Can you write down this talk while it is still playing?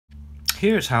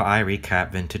Here's how I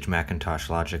recap vintage Macintosh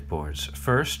logic boards.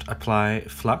 First, apply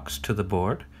Flux to the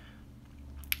board.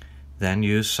 Then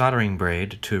use Soldering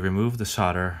Braid to remove the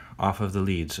solder off of the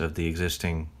leads of the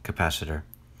existing capacitor.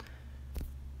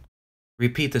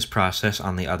 Repeat this process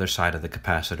on the other side of the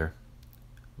capacitor.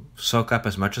 Soak up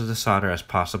as much of the solder as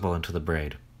possible into the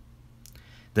braid.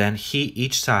 Then heat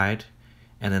each side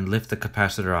and then lift the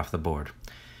capacitor off the board.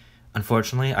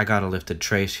 Unfortunately, I got a lifted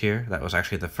trace here. That was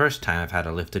actually the first time I've had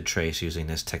a lifted trace using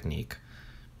this technique.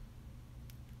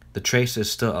 The trace is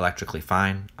still electrically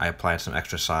fine. I applied some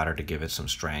extra solder to give it some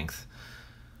strength.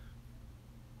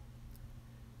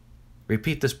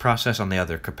 Repeat this process on the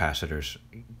other capacitors.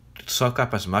 Soak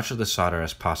up as much of the solder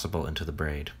as possible into the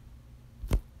braid.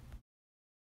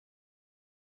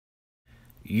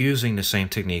 Using the same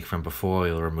technique from before,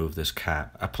 you'll remove this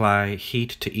cap. Apply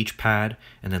heat to each pad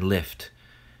and then lift.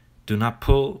 Do not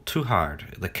pull too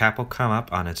hard. The cap will come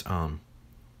up on its own.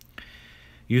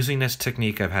 Using this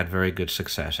technique, I've had very good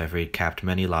success. I've recapped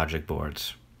many logic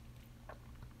boards.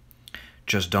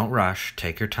 Just don't rush.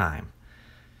 Take your time.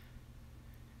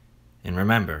 And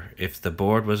remember, if the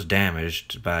board was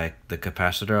damaged by the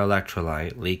capacitor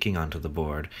electrolyte leaking onto the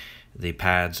board, the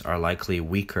pads are likely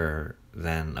weaker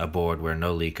than a board where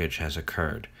no leakage has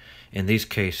occurred. In these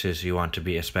cases, you want to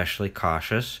be especially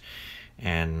cautious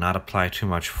and not apply too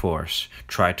much force.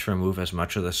 Try to remove as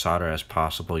much of the solder as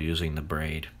possible using the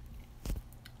braid.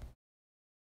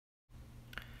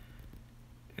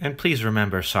 And please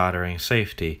remember soldering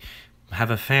safety. Have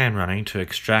a fan running to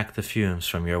extract the fumes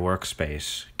from your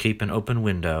workspace. Keep an open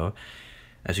window,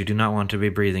 as you do not want to be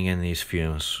breathing in these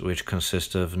fumes, which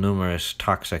consist of numerous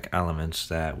toxic elements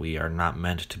that we are not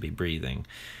meant to be breathing.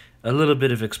 A little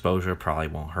bit of exposure probably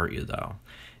won't hurt you, though.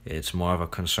 It's more of a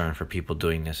concern for people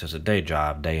doing this as a day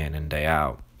job, day in and day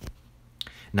out.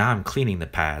 Now I'm cleaning the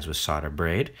pads with solder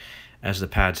braid, as the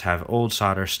pads have old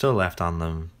solder still left on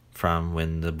them from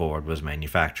when the board was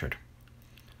manufactured.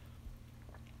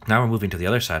 Now we're moving to the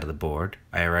other side of the board.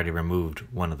 I already removed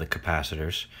one of the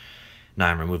capacitors.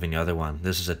 Now I'm removing the other one.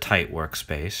 This is a tight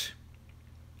workspace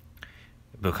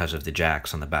because of the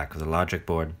jacks on the back of the logic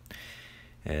board.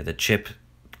 The chip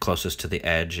closest to the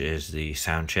edge is the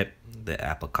sound chip, the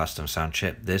Apple custom sound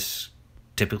chip. This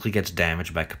typically gets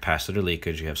damaged by capacitor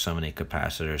leakage. You have so many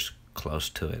capacitors close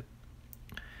to it.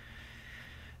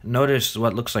 Notice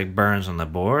what looks like burns on the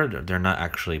board. They're not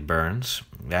actually burns.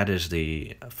 That is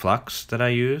the Flux that I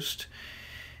used.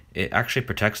 It actually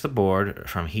protects the board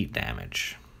from heat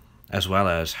damage, as well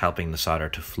as helping the solder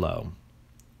to flow.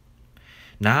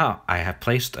 Now I have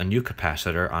placed a new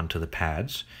capacitor onto the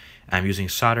pads. I'm using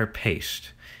solder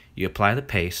paste. You apply the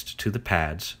paste to the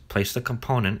pads, place the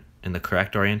component in the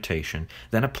correct orientation,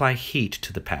 then apply heat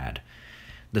to the pad.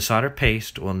 The solder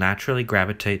paste will naturally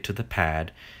gravitate to the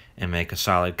pad and make a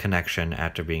solid connection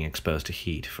after being exposed to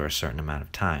heat for a certain amount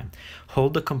of time.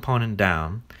 Hold the component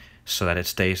down so that it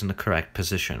stays in the correct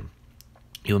position.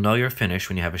 You'll know you're finished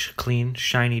when you have a clean,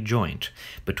 shiny joint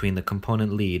between the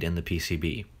component lead and the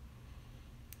PCB.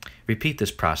 Repeat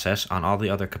this process on all the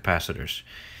other capacitors.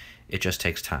 It just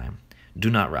takes time. Do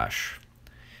not rush.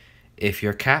 If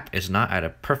your cap is not at a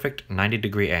perfect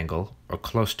 90-degree angle or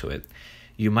close to it,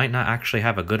 you might not actually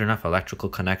have a good enough electrical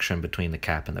connection between the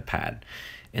cap and the pad.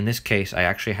 In this case, I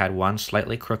actually had one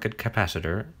slightly crooked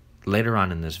capacitor later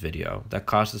on in this video that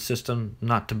caused the system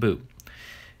not to boot.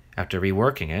 After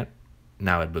reworking it,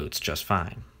 now it boots just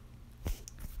fine.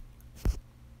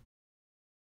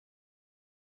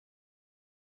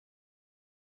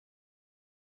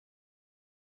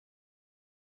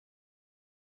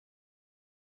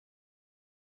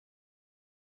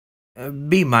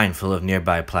 Be mindful of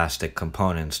nearby plastic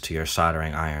components to your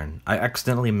soldering iron. I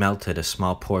accidentally melted a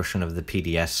small portion of the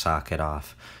PDS socket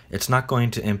off. It's not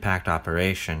going to impact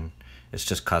operation, it's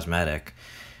just cosmetic.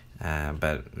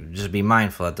 But just be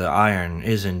mindful that the iron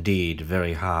is indeed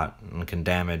very hot and can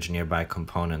damage nearby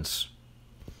components.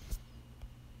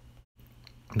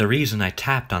 The reason I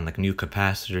tapped on the new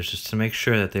capacitors is to make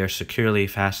sure that they are securely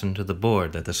fastened to the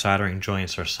board, that the soldering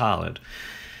joints are solid.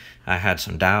 I had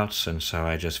some doubts, and so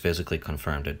I just physically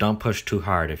confirmed it. Don't push too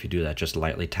hard if you do that, just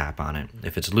lightly tap on it.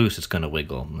 If it's loose, it's going to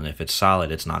wiggle, and if it's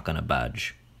solid, it's not going to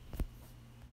budge.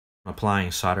 I'm applying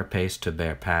solder paste to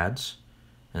bare pads,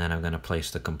 and then I'm going to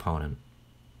place the component.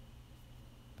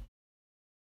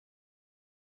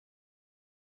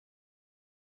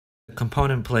 The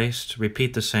component placed,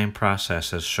 repeat the same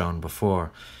process as shown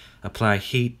before. Apply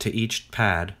heat to each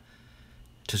pad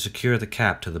to secure the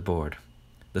cap to the board.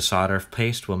 The solder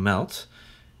paste will melt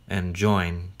and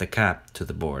join the cap to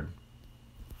the board.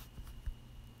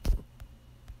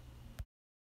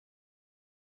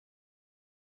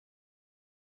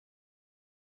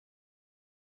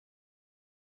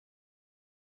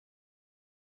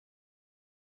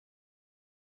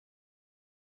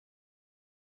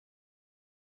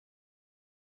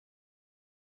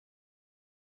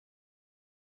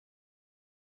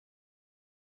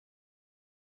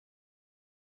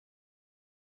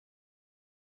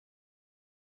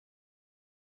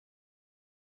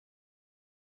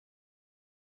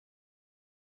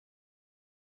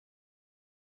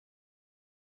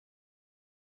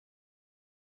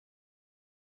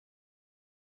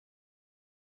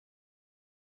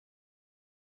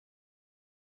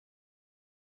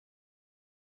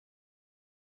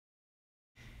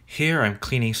 Here I'm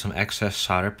cleaning some excess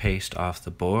solder paste off the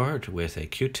board with a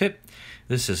Q-tip.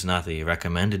 This is not the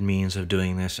recommended means of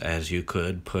doing this, as you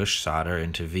could push solder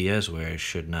into vias where it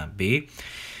should not be.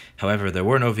 However, there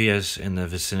were no vias in the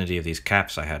vicinity of these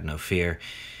caps, I had no fear,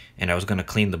 and I was going to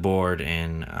clean the board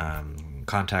in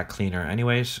contact cleaner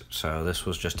anyways, so this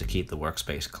was just to keep the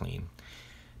workspace clean.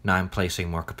 Now I'm placing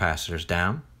more capacitors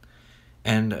down.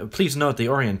 And please note the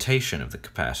orientation of the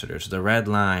capacitors. The red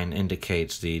line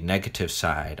indicates the negative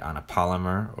side on a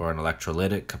polymer or an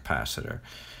electrolytic capacitor.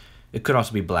 It could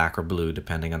also be black or blue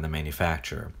depending on the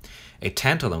manufacturer. A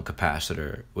tantalum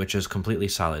capacitor, which is completely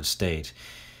solid state,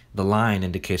 the line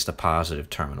indicates the positive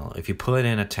terminal. If you put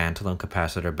in a tantalum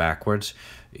capacitor backwards,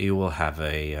 you will have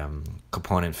a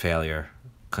component failure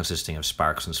consisting of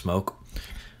sparks and smoke.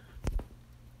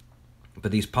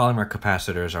 But these polymer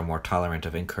capacitors are more tolerant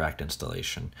of incorrect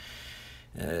installation.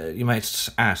 You might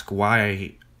ask,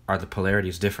 why are the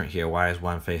polarities different here? Why is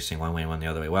one facing one way and one the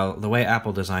other way? Well, the way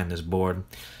Apple designed this board,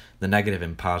 the negative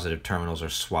and positive terminals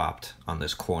are swapped on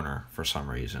this corner for some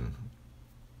reason.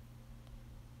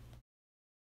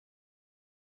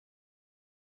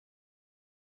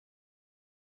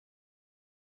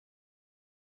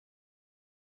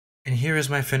 And here is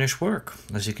my finished work.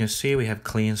 As you can see, we have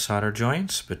clean solder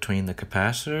joints between the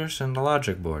capacitors and the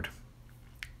logic board.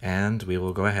 And we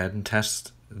will go ahead and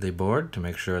test the board to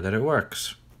make sure that it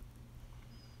works.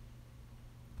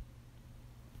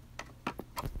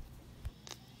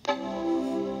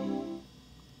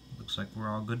 Looks like we're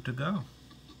all good to go.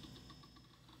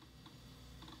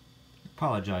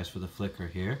 Apologize for the flicker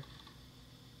here.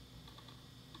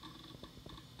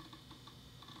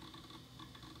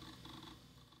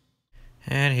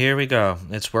 And here we go.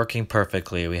 It's working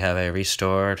perfectly. We have a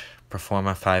restored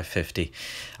Performa 550.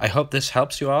 I hope this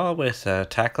helps you all with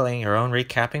tackling your own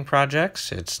recapping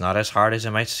projects. It's not as hard as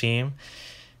it might seem.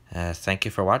 Thank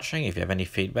you for watching. If you have any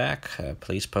feedback,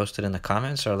 please post it in the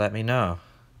comments or let me know.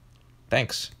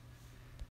 Thanks.